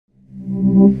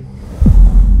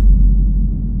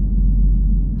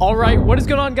All right, what is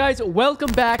going on, guys?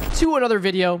 Welcome back to another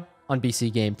video on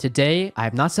BC Game. Today, I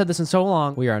have not said this in so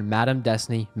long, we are on Madam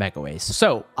Destiny Megaways.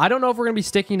 So, I don't know if we're going to be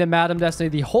sticking to Madam Destiny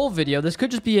the whole video. This could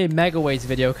just be a Megaways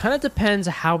video. Kind of depends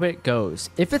how it goes.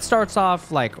 If it starts off,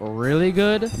 like, really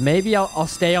good, maybe I'll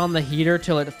stay on the heater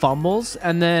till it fumbles,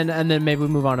 and then maybe we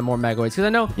move on to more Megaways. Because I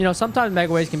know, sometimes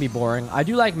Megaways can be boring. I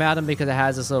do like Madam because it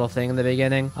has this little thing in the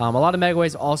beginning. A lot of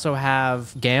Megaways also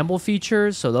have gamble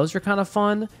features, so those are kind of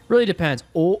fun. Really depends.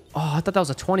 Oh, I thought that was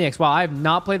a 20x. Wow, I have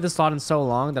not played this slot in so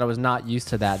long that I was not used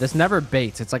to that. This never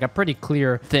baits. It's like a pretty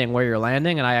clear thing where you're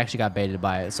landing, and I actually got baited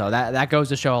by it. So that goes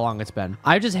to show how long it's been.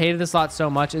 I just hated this slot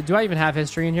so much. Do I even have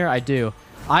history in here? I do.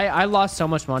 I lost so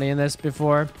much money in this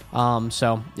before.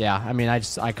 So yeah, I mean,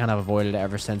 I kind of avoided it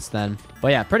ever since then. But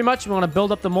yeah, pretty much we want to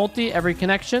build up the multi every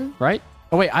connection, right?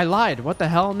 Oh wait, I lied. What the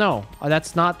hell? No,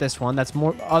 that's not this one. That's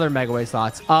more other Megaway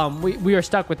slots. We are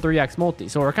stuck with 3x multi,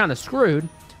 so we're kind of screwed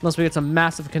unless we get some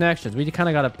massive connections. We kind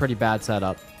of got a pretty bad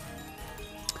setup.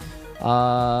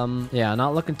 Yeah,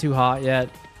 not looking too hot yet.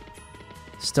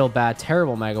 Still bad.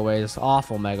 Terrible Megaways.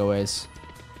 Awful Megaways.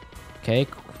 Okay.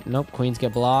 Nope. Queens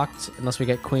get blocked unless we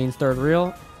get Queen's third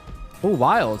reel. Oh,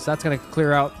 wilds. That's going to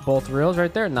clear out both reels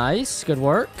right there. Nice. Good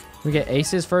work. We get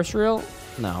aces first reel.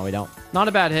 No, we don't. Not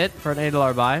a bad hit for an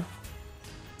 $8 buy.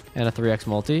 And a 3x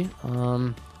multi.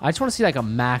 I just want to see like a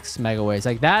max Megaways.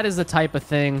 Like that is the type of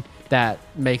thing that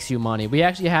makes you money. We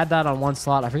actually had that on one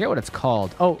slot. I forget what it's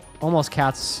called. Oh, almost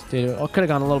cats, dude. Oh, could have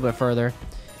gone a little bit further.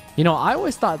 You know, I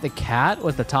always thought the cat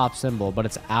was the top symbol, but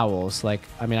it's owls. Like,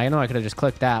 I mean, I know I could have just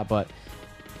clicked that, but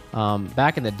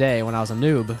back in the day when I was a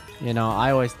noob,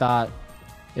 I always thought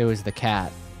it was the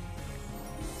cat.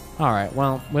 All right,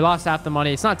 well, we lost half the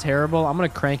money. It's not terrible. I'm going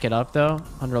to crank it up, though.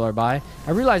 $100 buy.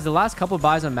 I realized the last couple of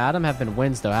buys on Madam have been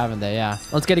wins, though, haven't they? Yeah.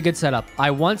 Let's get a good setup. I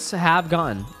once have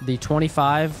gotten the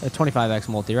 25x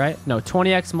multi, right? No,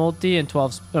 20x multi and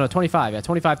 12. No, 25. Yeah,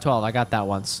 25-12. I got that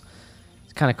once.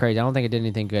 It's kind of crazy. I don't think it did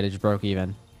anything good. It just broke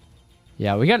even.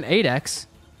 Yeah, we got an 8x.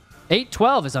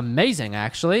 8-12 is amazing,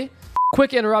 actually.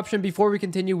 Quick interruption before we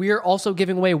continue. We are also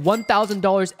giving away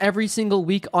 $1,000 every single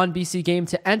week on BC Game.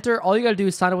 To enter, all you got to do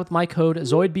is sign up with my code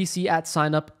ZOIDBC at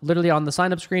sign up, literally on the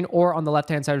sign up screen or on the left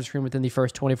hand side of the screen within the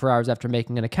first 24 hours after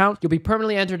making an account. You'll be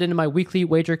permanently entered into my weekly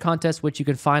wager contest, which you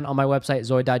can find on my website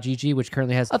zoid.gg, which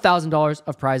currently has $1,000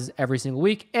 of prizes every single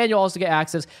week. And you'll also get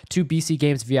access to BC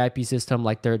Game's VIP system,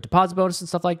 like their deposit bonus and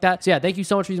stuff like that. So yeah, thank you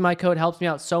so much for using my code. It helps me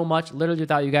out so much. Literally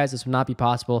without you guys, this would not be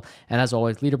possible. And as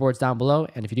always, leaderboards down below.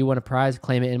 And if you do win a prize,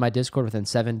 claim it in my Discord within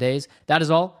 7 days. That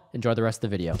is all. Enjoy the rest of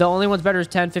the video. The only one's better is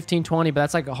 10, 15, 20, but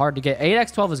that's like hard to get.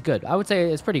 8x12 is good. I would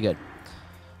say it's pretty good.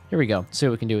 Here we go. See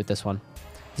what we can do with this one.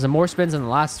 There's more spins than the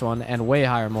last one and way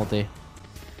higher multi.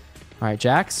 All right,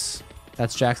 jacks.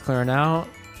 That's jacks clearing out.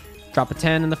 Drop a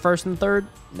 10 in the first and third.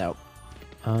 Nope.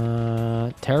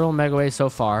 Terrible Megaways so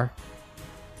far.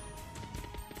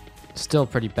 Still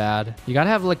pretty bad. You gotta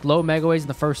have like low Megaways in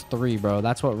the first 3, bro.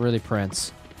 That's what really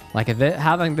prints. Like, if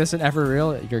having this in every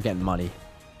reel, you're getting money.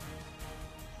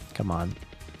 Come on.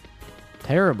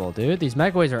 Terrible, dude. These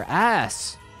Megaways are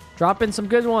ass. Drop in some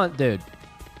good ones. Dude,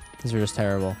 these are just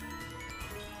terrible.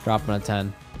 Drop in a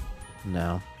 10.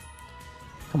 No.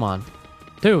 Come on.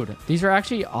 Dude, these are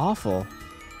actually awful.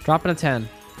 Drop in a 10.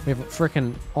 We have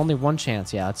freaking only one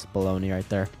chance. Yeah, that's baloney right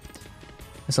there.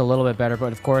 It's a little bit better,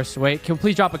 but of course, wait, can we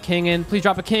please drop a king in? Please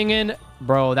drop a king in.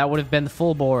 Bro, that would have been the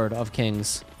full board of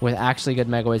kings with actually good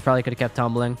Megaways. Probably could have kept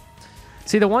tumbling.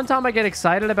 See, the one time I get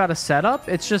excited about a setup,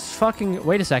 it's just fucking...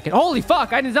 Wait a second. Holy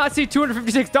fuck, I did not see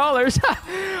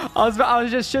 $256. I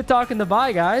was just shit-talking the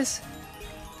buy, guys.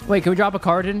 Wait, can we drop a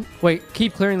card in? Wait,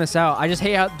 keep clearing this out. I just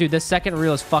hate how... Dude, this second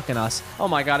reel is fucking us. Oh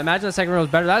my god, imagine the second reel is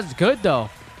better. That's good, though.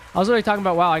 I was really talking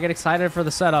about, wow, I get excited for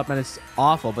the setup, and it's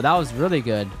awful, but that was really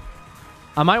good.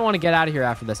 I might want to get out of here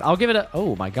after this. I'll give it a...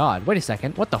 Oh, my God. Wait a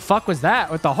second. What the fuck was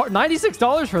that? With the heart...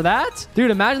 $96 for that?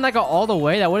 Dude, imagine that got all the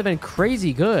way. That would have been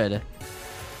crazy good.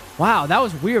 Wow, that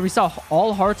was weird. We saw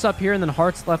all hearts up here and then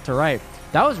hearts left to right.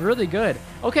 That was really good.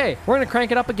 Okay, we're going to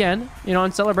crank it up again,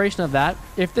 in celebration of that.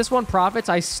 If this one profits,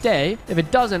 I stay. If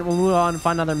it doesn't, we'll move on and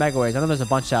find other Megaways. I know there's a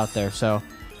bunch out there, so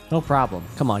no problem.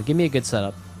 Come on, give me a good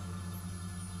setup.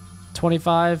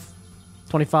 25,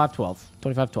 25, 12.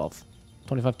 25, 12.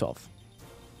 25, 12.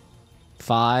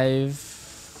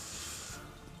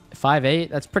 5-8.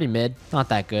 That's pretty mid. Not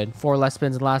that good. 4 less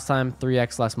spins than last time.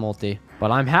 3x less multi.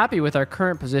 But I'm happy with our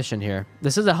current position here.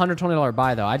 This is a $120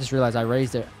 buy, though. I just realized I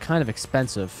raised it kind of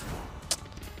expensive.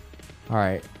 All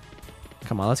right.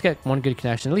 Come on. Let's get one good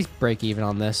connection. At least break even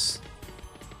on this.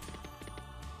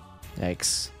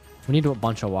 Yikes. We need a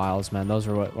bunch of wilds, man. Those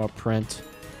are what print.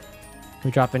 Can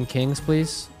we drop in kings,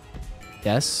 please?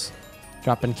 Yes.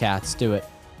 Drop in cats. Do it.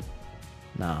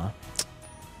 Nah.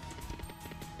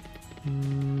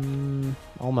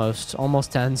 Almost.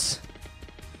 Almost 10s.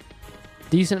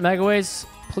 Decent megaways.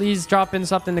 Please drop in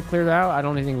something to clear that out. I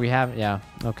don't even think we have it. Yeah.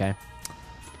 Okay.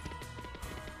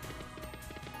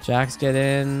 Jacks get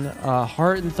in.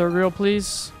 Heart in third reel,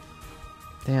 please.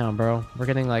 Damn, bro. We're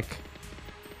getting like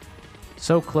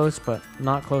so close, but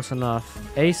not close enough.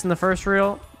 Ace in the first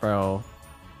reel. Bro.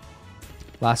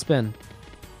 Last spin.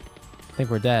 I think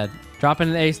we're dead. Drop in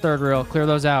an ace third reel. Clear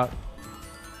those out.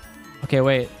 Okay,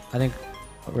 wait. I think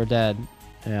we're dead.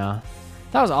 Yeah.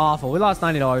 That was awful. We lost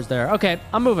 $90 there. Okay,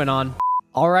 I'm moving on.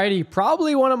 Alrighty.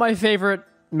 Probably one of my favorite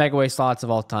Megaway slots of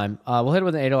all time. We'll hit it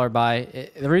with an $8 buy.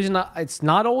 The reason it's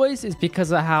not always is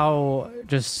because of how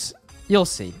just... You'll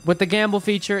see. With the gamble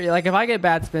feature, like if I get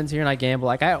bad spins here and I gamble,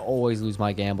 like I always lose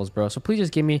my gambles, bro. So please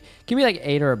just give me like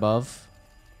 8 or above.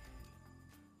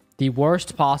 The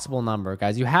worst possible number,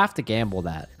 guys. You have to gamble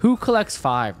that. Who collects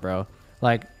 5, bro?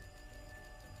 Like,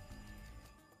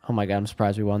 oh my god, I'm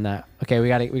surprised we won that. Okay, we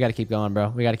gotta keep going,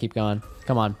 bro. We gotta keep going.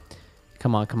 Come on.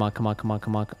 Come on, come on, come on, come on,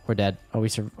 come on. We're dead. Oh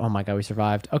my god, we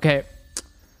survived. Okay.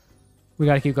 We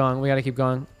gotta keep going. We gotta keep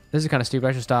going. This is kind of stupid.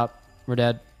 I should stop. We're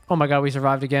dead. Oh my god, we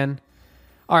survived again.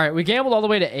 All right, we gambled all the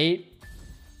way to 8.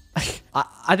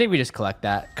 I think we just collect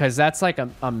that because that's like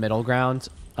a middle ground.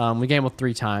 We gambled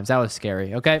 3 times. That was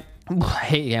scary. Okay. I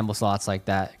hate gamble slots like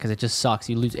that because it just sucks.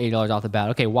 You lose $80 off the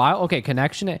bat. Okay, wild. Okay,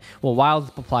 connection. Well,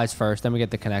 wild applies first. Then we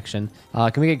get the connection.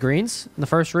 Can we get greens in the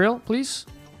first reel, please?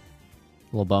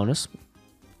 A little bonus.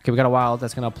 Okay, we got a wild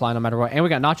that's going to apply no matter what. And we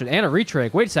got nachos and a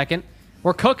retrig. Wait a second.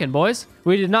 We're cooking, boys.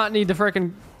 We did not need to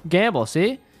freaking gamble,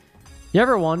 see? You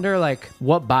ever wonder, like,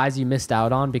 what buys you missed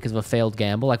out on because of a failed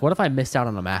gamble? Like, what if I missed out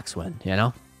on a max win, you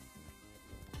know?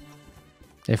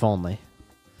 If only.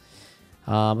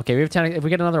 Okay, we have 10. If we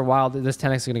get another wild, this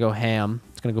 10x is going to go ham.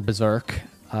 It's going to go berserk.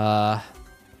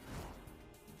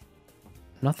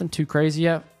 Nothing too crazy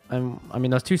yet. I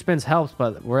mean, those 2 spins helped,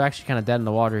 but we're actually kind of dead in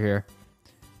the water here.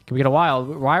 Can we get a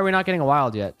wild? Why are we not getting a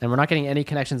wild yet? And we're not getting any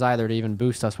connections either to even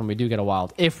boost us when we do get a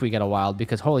wild. If we get a wild,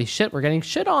 because holy shit, we're getting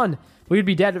shit on. We'd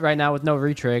be dead right now with no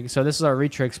retrig. So this is our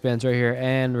retrig spins right here,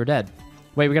 and we're dead.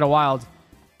 Wait, we got a wild.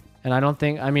 And I don't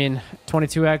think, I mean,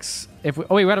 22x.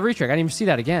 Oh, wait, we got a retrig. I didn't even see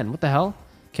that again. What the hell?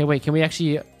 Okay, wait, can we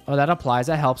actually... Oh, that applies.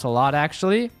 That helps a lot,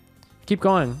 actually. Keep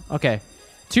going. Okay.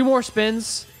 2 more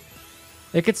spins.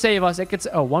 It could save us. It could...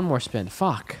 Oh, 1 more spin.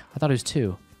 Fuck. I thought it was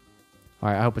 2. All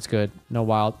right, I hope it's good. No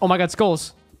wild. Oh my god,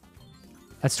 skulls.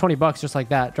 That's $20 just like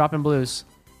that. Drop in blues.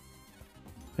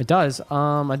 It does.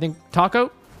 I think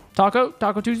Taco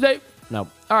Tuesday. No.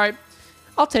 All right.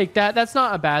 I'll take that. That's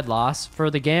not a bad loss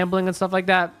for the gambling and stuff like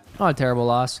that. Not a terrible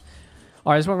loss.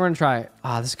 All right, this is what we're going to try.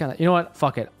 This is kind of... You know what?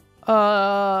 Fuck it.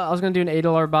 I was going to do an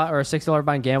 $8 buy or a $6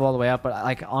 buy and gamble all the way up, but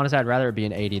like honestly, I'd rather it be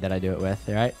an 80 that I do it with.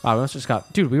 All right. Wow, we almost just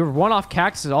got... Dude, we were 1 off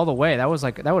cactuses all the way. That was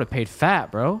like... That would have paid fat,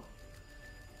 bro.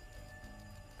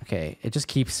 Okay, it just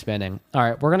keeps spinning. All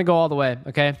right, we're going to go all the way,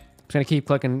 okay? I'm just going to keep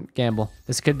clicking gamble.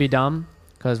 This could be dumb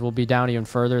because we'll be down even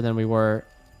further than we were.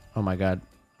 Oh, my God.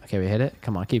 Okay, we hit it.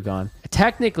 Come on, keep going.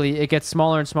 Technically, it gets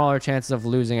smaller and smaller chances of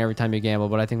losing every time you gamble,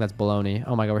 but I think that's baloney.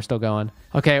 Oh, my God, we're still going.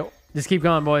 Okay, just keep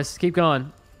going, boys. Keep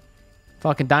going.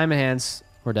 Fucking diamond hands.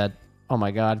 We're dead. Oh,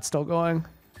 my God, it's still going.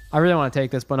 I really want to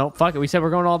take this, but no, fuck it. We said we're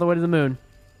going all the way to the moon.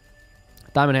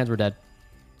 Diamond hands, we're dead.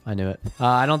 I knew it.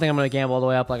 I don't think I'm going to gamble all the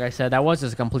way up. Like I said, that was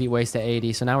just a complete waste of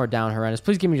 80. So now we're down horrendous.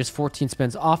 Please give me just 14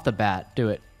 spins off the bat. Do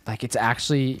it. Like, it's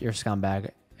actually your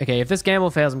scumbag. Okay, if this gamble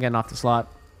fails, I'm getting off the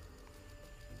slot.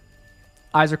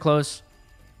 Eyes are closed.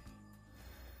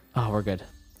 Oh, we're good.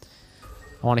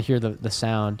 I want to hear the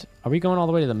sound. Are we going all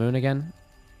the way to the moon again?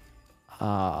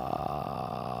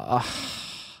 I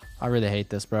really hate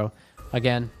this, bro.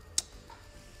 Again.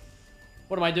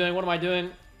 What am I doing? What am I doing?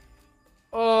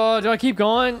 Oh, do I keep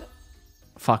going?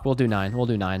 Fuck, we'll do 9. We'll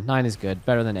do 9. 9 is good.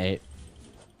 Better than 8.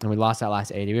 And we lost that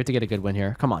last 80. We have to get a good win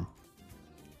here. Come on.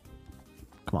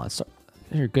 Come on. So,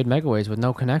 these are good megaways with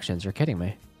no connections. You're kidding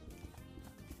me.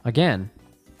 Again.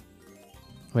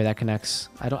 Wait, that connects.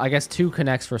 I guess 2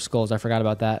 connects for skulls. I forgot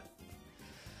about that.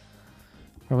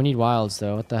 Or we need wilds,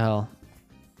 though. What the hell?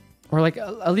 Or like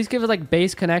at least give it like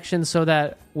base connections so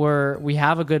that we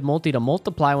have a good multi to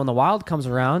multiply when the wild comes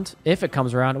around, if it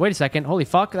comes around. Wait a second. Holy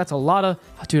fuck, that's a lot of...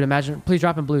 Oh, dude, imagine. Please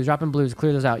drop in blues. Drop in blues.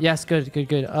 Clear those out. Yes, good, good,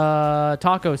 good.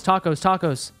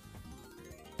 Tacos.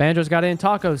 Banjo's got in.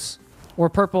 Tacos. Or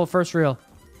purple first reel.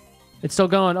 It's still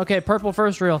going. Okay, purple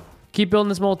first reel. Keep building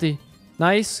this multi.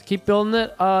 Nice. Keep building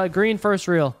it. Green first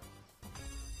reel.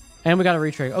 And we got a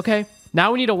retrig. Okay.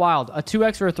 Now we need a wild. A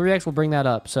 2x or a 3x will bring that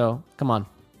up. So, come on.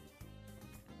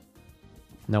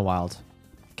 No wild.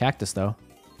 Cactus, though.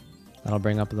 That'll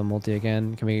bring up the multi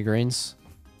again. Can we get greens?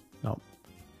 No.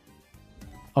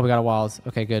 Oh, we got a wild.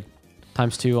 Okay, good.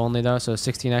 ×2 only though, so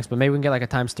 16x. But maybe we can get like a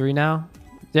 ×3 now.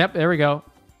 Yep, there we go.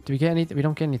 Do we get anything? We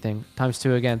don't get anything.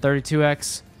 ×2 again.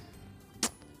 32x.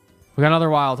 We got another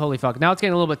wild. Holy fuck. Now it's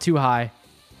getting a little bit too high.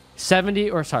 70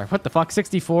 or sorry, what the fuck?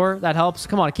 64. That helps.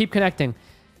 Come on, keep connecting.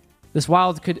 This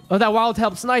wild could... Oh, that wild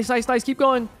helps. Nice, nice, nice. Keep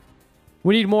going.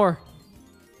 We need more.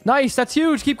 Nice. That's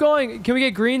huge. Keep going. Can we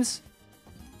get greens?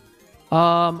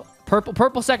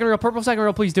 Purple second reel. Purple second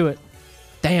reel. Please do it.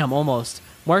 Damn, almost.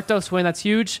 Muertos win. That's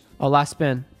huge. Oh, last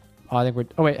spin. Oh, I think we're...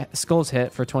 Oh, wait. Skulls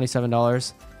hit for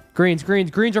 $27. Greens,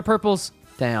 greens. Greens or purples.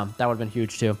 Damn, that would have been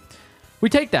huge too. We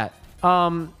take that.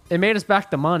 It made us back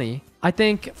the money. I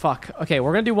think, fuck. Okay,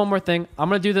 we're going to do one more thing. I'm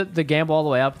going to do the gamble all the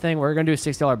way up thing. We're going to do a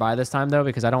 $60 buy this time, though,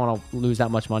 because I don't want to lose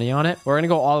that much money on it. We're going to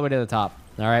go all the way to the top.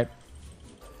 All right.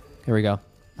 Here we go.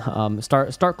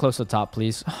 Start close to the top,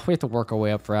 please. We have to work our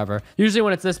way up forever. Usually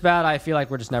when it's this bad, I feel like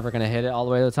we're just never going to hit it all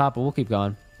the way to the top, but we'll keep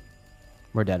going.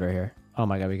 We're dead right here. Oh,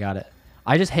 my God, we got it.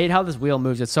 I just hate how this wheel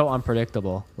moves. It's so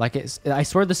unpredictable. Like, I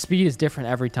swear the speed is different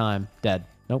every time. Dead.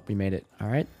 Nope, we made it. All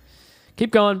right. Keep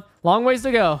going. Long ways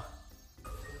to go.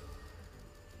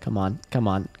 Come on, come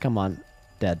on, come on.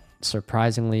 Dead.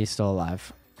 Surprisingly still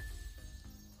alive.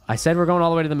 I said we're going all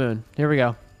the way to the moon. Here we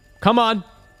go. Come on.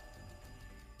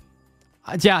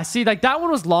 Yeah, see, like that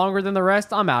one was longer than the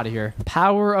rest. I'm out of here.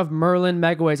 Power of Merlin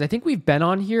Megaways. I think we've been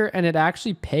on here and it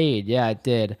actually paid. Yeah, it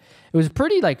did. It was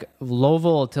pretty like low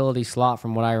volatility slot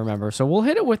from what I remember. So we'll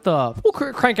hit it with the... We'll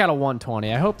crank out a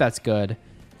 120. I hope that's good.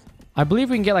 I believe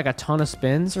we can get like a ton of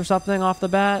spins or something off the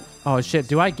bat. Oh, shit.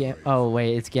 Do I gamble? Oh,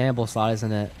 wait. It's gamble slot,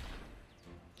 isn't it?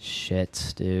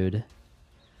 Shit, dude.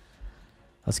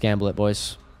 Let's gamble it,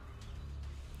 boys.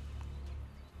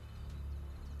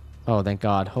 Oh, thank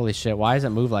God. Holy shit. Why does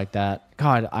it move like that?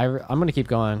 God, I'm going to keep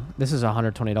going. This is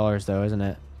 $120 though, isn't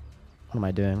it? What am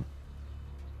I doing?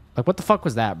 Like, what the fuck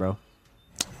was that, bro?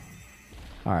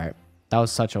 All right. That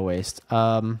was such a waste.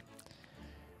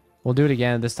 We'll do it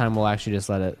again. This time we'll actually just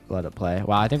let it play.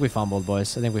 Wow, I think we fumbled,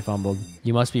 boys. I think we fumbled.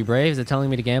 You must be brave. Is it telling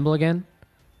me to gamble again?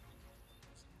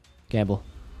 Gamble.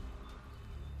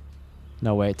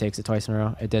 No way. It takes it twice in a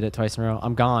row. It did it twice in a row.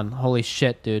 I'm gone. Holy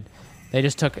shit, dude. They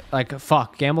just took, like,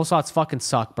 fuck. Gamble slots fucking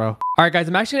suck, bro. All right, guys.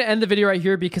 I'm actually going to end the video right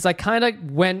here because I kind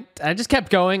of went... I just kept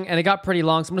going, and it got pretty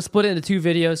long, so I'm going to split it into 2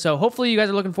 videos. So hopefully you guys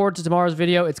are looking forward to tomorrow's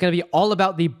video. It's going to be all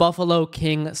about the Buffalo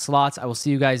King slots. I will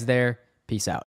see you guys there. Peace out.